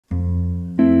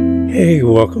Hey,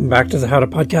 welcome back to the How to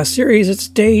Podcast series. It's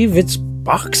Dave. It's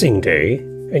Boxing Day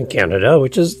in Canada,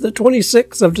 which is the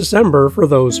 26th of December for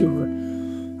those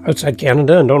who are outside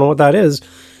Canada and don't know what that is.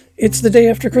 It's the day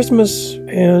after Christmas,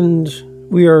 and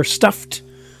we are stuffed.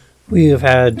 We have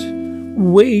had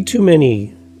way too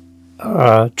many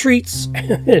treats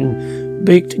and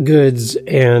baked goods,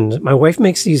 and my wife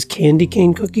makes these candy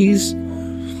cane cookies,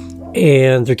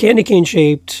 and they're candy cane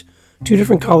shaped, 2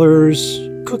 different colors,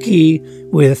 cookie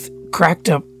with cracked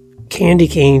up candy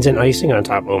canes and icing on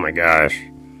top. Oh my gosh.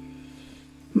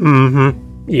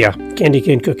 Yeah, candy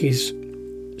cane cookies.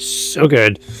 So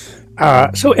good.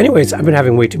 So anyways, I've been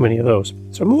having way too many of those.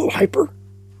 So I'm a little hyper.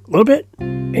 A little bit.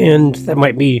 And that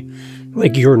might be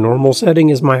like your normal setting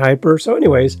is my hyper. So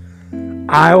anyways,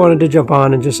 I wanted to jump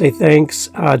on and just say thanks.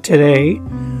 Today,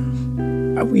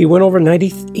 we went over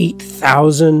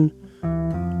 98,000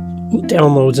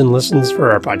 downloads and listens for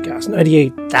our podcast.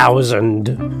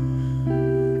 98,000.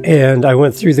 And I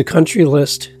went through the country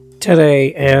list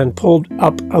today and pulled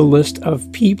up a list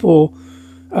of people,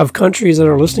 of countries that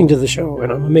are listening to the show,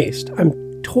 and I'm amazed.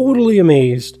 I'm totally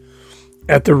amazed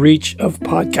at the reach of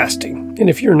podcasting. And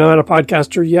if you're not a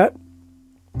podcaster yet,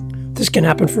 this can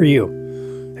happen for you.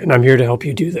 And I'm here to help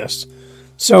you do this.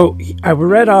 So I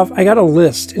got a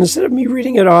list. Instead of me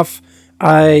reading it off,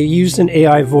 I used an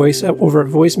AI voice over at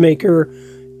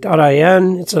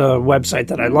voicemaker.in. It's a website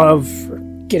that I love for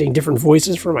getting different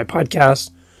voices for my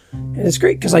podcast. And it's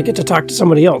great because I get to talk to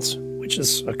somebody else, which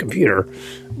is a computer.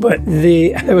 But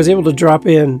I was able to drop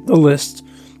in the list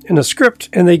in a script,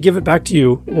 and they give it back to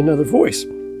you in another voice.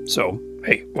 So,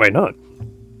 hey, why not?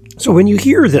 So when you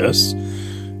hear this,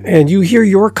 and you hear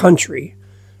your country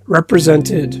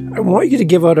represented, I want you to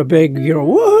give out a big,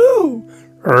 whoa!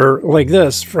 Or like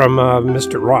this from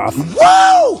Mr. Roth.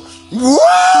 Whoa!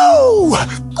 Whoa!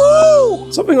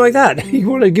 Ooh! Something like that. You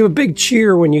want to give a big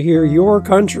cheer when you hear your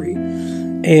country.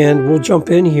 And we'll jump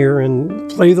in here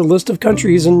and play the list of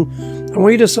countries. And I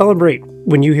want you to celebrate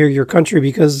when you hear your country,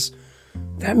 because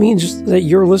that means that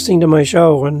you're listening to my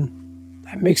show, and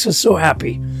that makes us so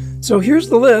happy. So here's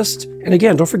the list. And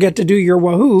again, don't forget to do your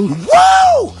wahoo.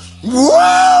 Whoa!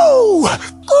 Whoa!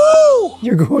 Ooh!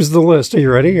 Here goes the list. Are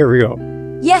you ready? Here we go.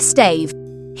 Yes, Dave.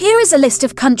 Here is a list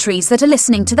of countries that are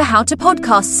listening to the How to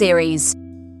Podcast series.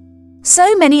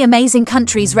 So many amazing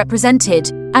countries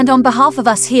represented, and on behalf of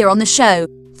us here on the show,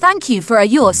 thank you for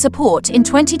your support in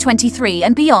 2023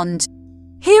 and beyond.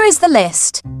 Here is the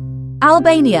list.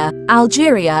 Albania,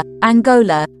 Algeria,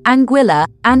 Angola, Anguilla,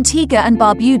 Antigua and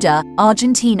Barbuda,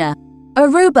 Argentina.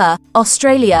 Aruba,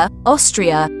 Australia,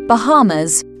 Austria,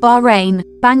 Bahamas, Bahrain,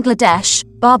 Bangladesh,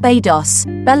 Barbados,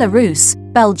 Belarus,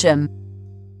 Belgium.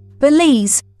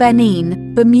 Belize,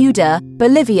 Benin, Bermuda,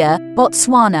 Bolivia,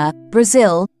 Botswana,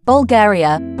 Brazil,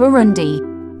 Bulgaria, Burundi.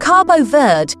 Cabo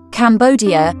Verde,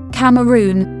 Cambodia,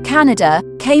 Cameroon, Canada,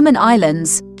 Cayman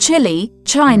Islands, Chile,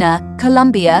 China,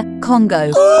 Colombia, Congo.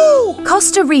 Ooh!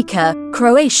 Costa Rica,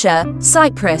 Croatia,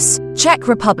 Cyprus, Czech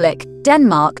Republic,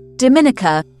 Denmark,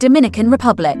 Dominican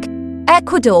Republic.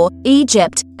 Ecuador,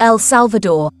 Egypt, El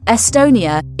Salvador,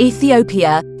 Estonia,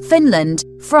 Ethiopia, Finland,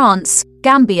 France,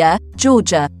 Gambia,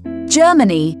 Georgia.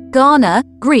 Germany, Ghana,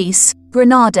 Greece,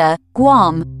 Grenada,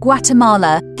 Guam,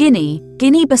 Guatemala, Guinea,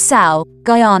 Guinea-Bissau,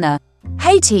 Guyana.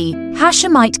 Haiti,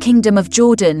 Hashemite Kingdom of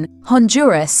Jordan,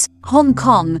 Honduras, Hong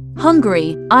Kong,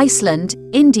 Hungary, Iceland,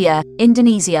 India,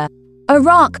 Indonesia.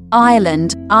 Iraq,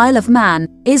 Ireland, Isle of Man,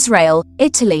 Israel,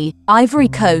 Italy, Ivory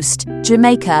Coast,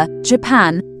 Jamaica,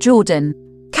 Japan, Jordan.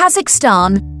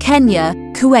 Kazakhstan, Kenya,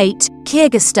 Kuwait,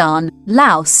 Kyrgyzstan,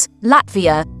 Laos,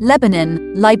 Latvia,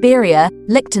 Lebanon, Liberia,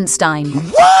 Liechtenstein.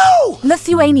 Whoa!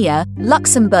 Lithuania,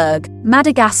 Luxembourg,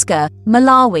 Madagascar,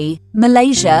 Malawi,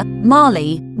 Malaysia,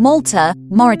 Mali, Malta,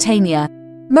 Mauritania.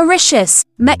 Mauritius,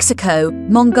 Mexico,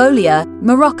 Mongolia,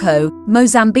 Morocco,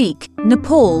 Mozambique,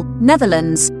 Nepal,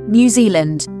 Netherlands, New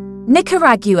Zealand.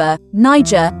 Nicaragua,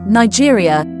 Niger,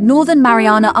 Nigeria, Northern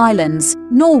Mariana Islands,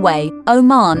 Norway,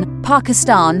 Oman,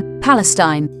 Pakistan,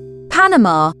 Palestine.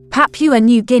 Panama, Papua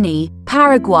New Guinea,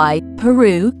 Paraguay,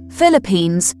 Peru,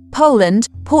 Philippines, Poland,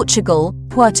 Portugal,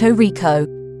 Puerto Rico.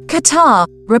 Qatar,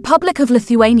 Republic of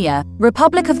Lithuania,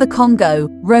 Republic of the Congo,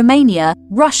 Romania,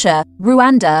 Russia,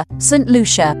 Rwanda, St.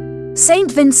 Lucia.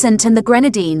 St. Vincent and the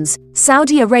Grenadines,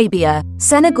 Saudi Arabia,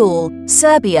 Senegal,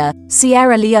 Serbia,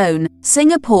 Sierra Leone,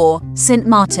 Singapore, St.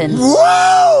 Martin.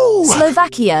 Whoa!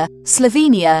 Slovakia,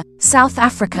 Slovenia, South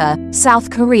Africa, South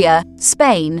Korea,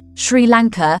 Spain, Sri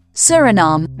Lanka,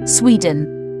 Suriname,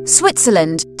 Sweden.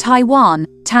 Switzerland, Taiwan,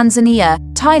 Tanzania,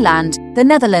 Thailand, the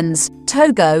Netherlands,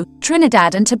 Togo,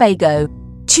 Trinidad and Tobago.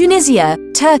 Tunisia,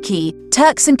 Turkey,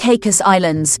 Turks and Caicos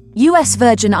Islands, US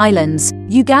Virgin Islands,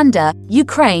 Uganda,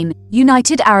 Ukraine,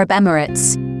 United Arab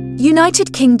Emirates,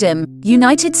 United Kingdom,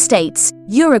 United States,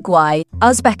 Uruguay,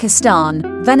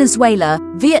 Uzbekistan, Venezuela,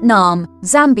 Vietnam,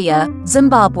 Zambia,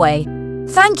 Zimbabwe.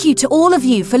 Thank you to all of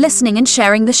you for listening and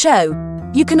sharing the show.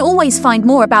 You can always find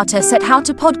more about us at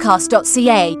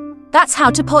howtopodcast.ca. That's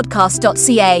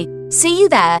howtopodcast.ca. See you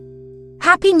there.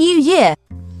 Happy New Year.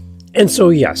 And so,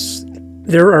 yes,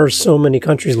 there are so many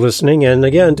countries listening. And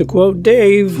again, to quote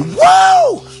Dave,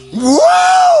 Whoa!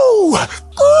 Whoa!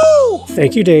 Ooh!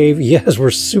 Thank you, Dave. Yes,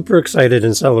 we're super excited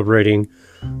and celebrating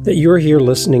that you're here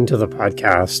listening to the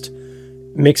podcast.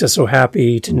 It makes us so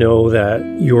happy to know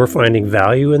that you're finding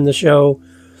value in the show.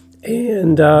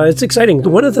 And it's exciting.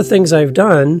 One of the things I've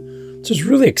done, which is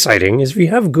really exciting, is if you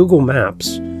have Google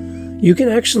Maps, you can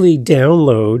actually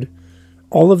download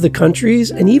all of the countries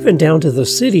and even down to the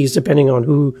cities, depending on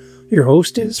who your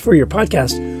host is for your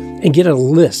podcast, and get a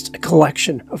list, a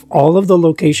collection of all of the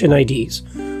location IDs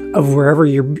of wherever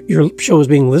your show is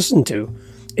being listened to.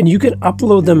 And you can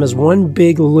upload them as one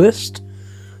big list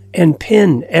and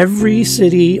pin every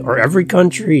city or every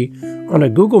country on a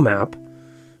Google map.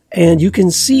 And you can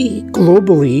see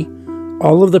globally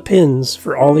all of the pins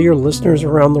for all of your listeners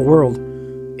around the world.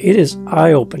 It is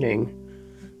eye-opening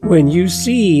when you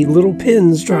see little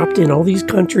pins dropped in all these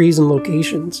countries and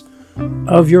locations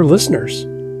of your listeners.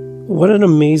 What an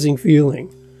amazing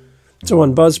feeling. So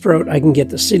on Buzzsprout, I can get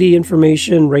the city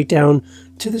information right down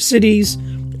to the cities.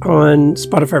 On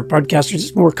Spotify Podcasters,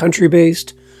 it's more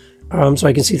country-based, so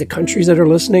I can see the countries that are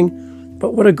listening.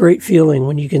 But what a great feeling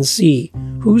when you can see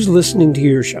who's listening to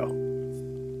your show.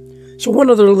 So one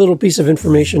other little piece of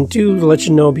information, too, to let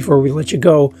you know before we let you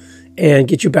go and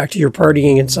get you back to your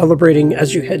partying and celebrating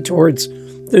as you head towards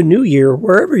the new year,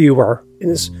 wherever you are in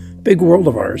this big world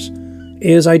of ours,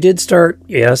 is I did start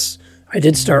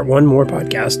one more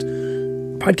podcast.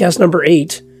 Podcast number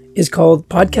 8 is called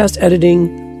Podcast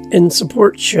Editing and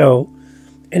Support Show,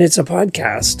 and it's a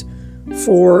podcast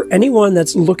for anyone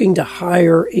that's looking to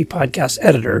hire a podcast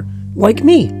editor like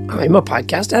me. I'm a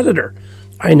podcast editor.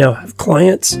 I now have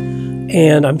clients,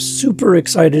 and I'm super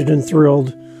excited and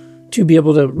thrilled to be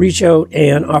able to reach out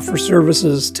and offer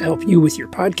services to help you with your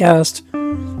podcast,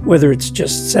 whether it's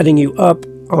just setting you up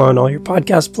on all your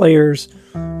podcast players,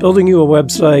 building you a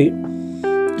website,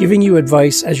 giving you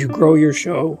advice as you grow your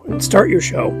show and start your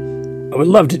show. I would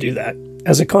love to do that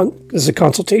as a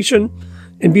consultation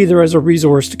and be there as a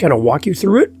resource to kind of walk you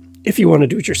through it if you want to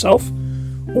do it yourself,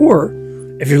 or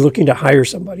if you're looking to hire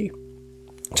somebody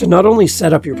to not only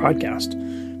set up your podcast,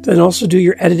 then also do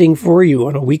your editing for you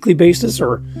on a weekly basis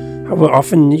or how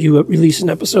often you release an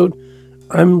episode.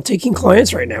 I'm taking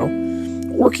clients right now,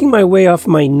 working my way off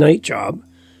my night job,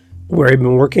 where I've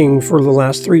been working for the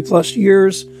last 3+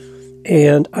 years,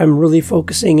 and I'm really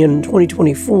focusing in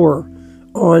 2024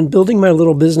 on building my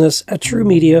little business at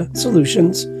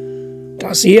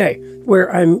TrueMediaSolutions.ca,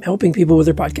 where I'm helping people with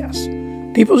their podcasts.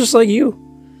 People just like you.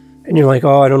 And you're like,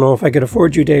 oh, I don't know if I could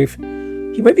afford you, Dave.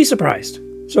 You might be surprised.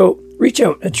 So reach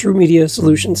out at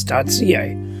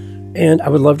TrueMediaSolutions.ca, and I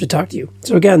would love to talk to you.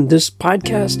 So again, this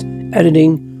podcast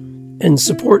editing and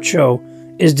support show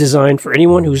is designed for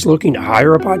anyone who's looking to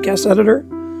hire a podcast editor.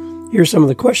 Here's some of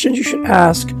the questions you should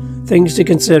ask, things to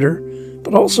consider.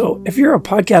 But also, if you're a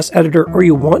podcast editor or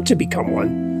you want to become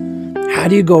one, how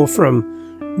do you go from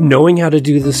knowing how to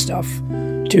do this stuff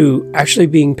to actually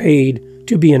being paid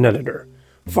to be an editor?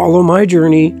 Follow my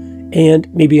journey, and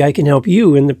maybe I can help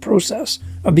you in the process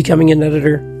of becoming an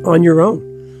editor on your own.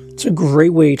 It's a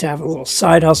great way to have a little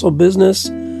side hustle business,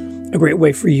 a great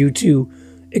way for you to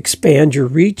expand your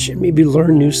reach and maybe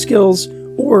learn new skills,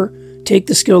 or take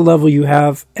the skill level you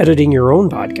have editing your own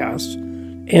podcast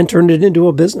and turn it into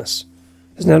a business.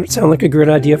 Doesn't that sound like a great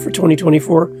idea for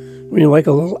 2024? When you like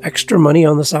a little extra money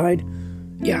on the side?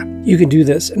 Yeah, you can do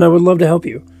this, and I would love to help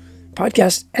you.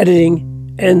 Podcast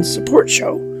Editing and Support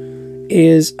Show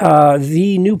is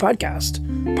the new podcast.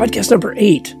 Podcast number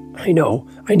 8. I know,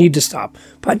 I need to stop.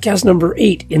 Podcast number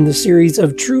 8 in the series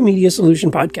of True Media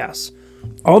Solution podcasts.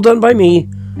 All done by me,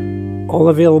 all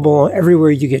available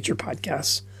everywhere you get your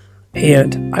podcasts.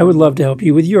 And I would love to help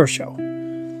you with your show.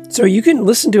 So you can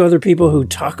listen to other people who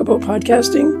talk about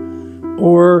podcasting,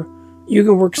 or you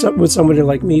can work with somebody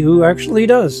like me who actually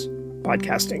does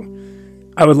podcasting.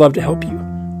 I would love to help you.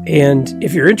 And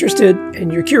if you're interested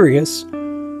and you're curious,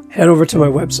 head over to my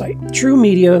website,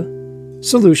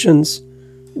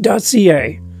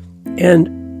 TrueMediaSolutions.ca.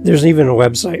 And there's even a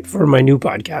website for my new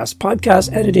podcast,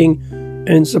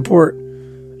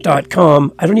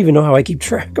 podcasteditingandssupport.com. I don't even know how I keep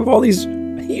track of all these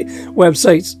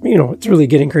websites. You know, it's really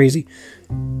getting crazy.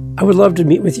 I would love to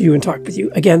meet with you and talk with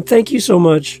you. Again, thank you so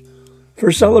much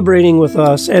for celebrating with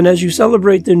us. And as you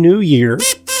celebrate the new year,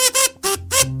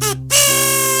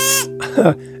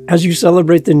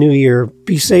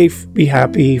 be safe, be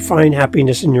happy, find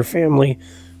happiness in your family,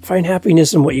 find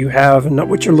happiness in what you have and not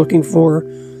what you're looking for,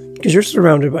 because you're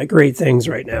surrounded by great things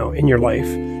right now in your life.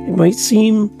 It might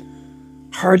seem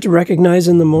hard to recognize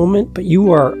in the moment, but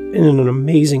you are in an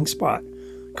amazing spot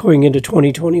going into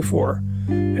 2024.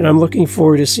 And I'm looking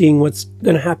forward to seeing what's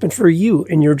going to happen for you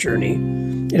in your journey.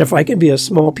 And if I can be a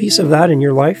small piece of that in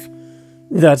your life,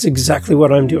 that's exactly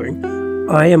what I'm doing.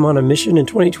 I am on a mission in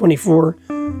 2024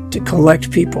 to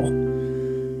collect people.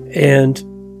 And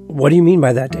what do you mean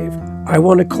by that, Dave? I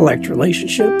want to collect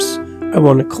relationships. I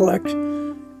want to collect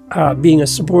being a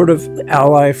supportive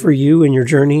ally for you in your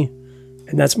journey.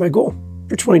 And that's my goal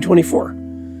for 2024,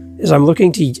 is I'm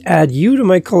looking to add you to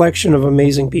my collection of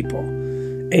amazing people.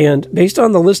 And based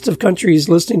on the list of countries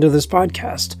listening to this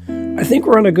podcast, I think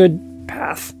we're on a good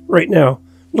path right now.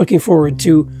 Looking forward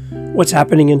to what's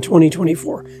happening in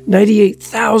 2024.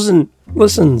 98,000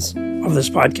 listens of this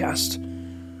podcast.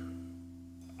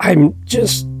 I'm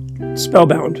just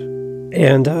spellbound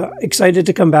and excited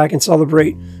to come back and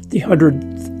celebrate the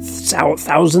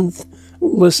 100,000th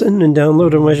listen and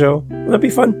download of my show. Will that be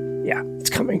fun? Yeah, it's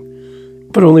coming,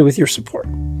 but only with your support.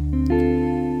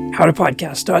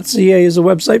 howtopodcast.ca is a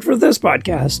website for this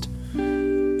podcast,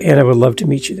 and I would love to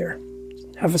meet you there.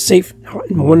 Have a safe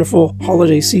and wonderful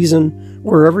holiday season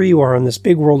wherever you are in this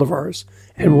big world of ours,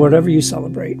 and whatever you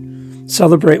celebrate.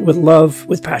 Celebrate with love,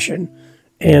 with passion,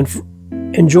 and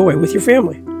enjoy with your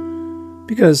family.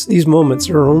 Because these moments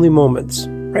are only moments,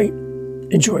 right?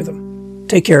 Enjoy them.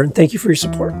 Take care, and thank you for your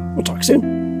support. We'll talk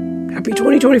soon. Happy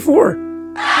 2024.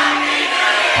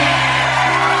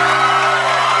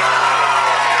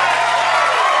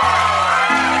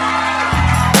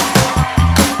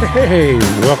 Hey,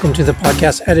 welcome to the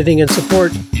podcast editing and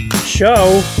support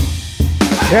show.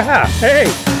 Yeah, hey,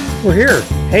 we're here.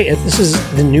 Hey, this is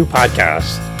the new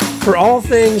podcast. For all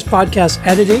things podcast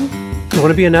editing, you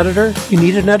want to be an editor? You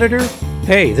need an editor?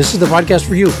 Hey, this is the podcast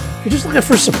for you. You're just looking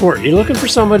for support. You're looking for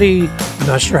somebody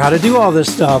not sure how to do all this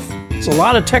stuff. It's a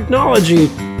lot of technology.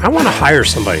 I want to hire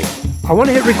somebody. I want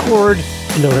to hit record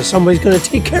and know that somebody's going to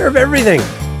take care of everything.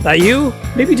 That you?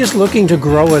 Maybe just looking to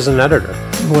grow as an editor.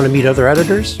 You want to meet other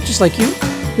editors just like you?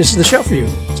 This is the show for you.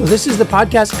 So this is the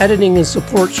podcast editing and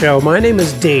support show. My name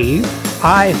is Dave.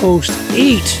 I host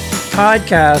 8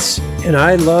 podcasts, and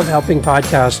I love helping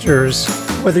podcasters.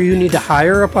 Whether you need to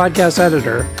hire a podcast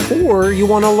editor or you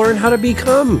want to learn how to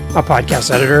become a podcast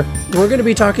editor, we're going to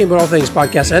be talking about all things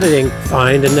podcast editing.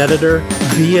 Find an editor,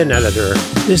 be an editor.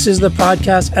 This is the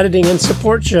podcast editing and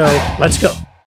support show. Let's go.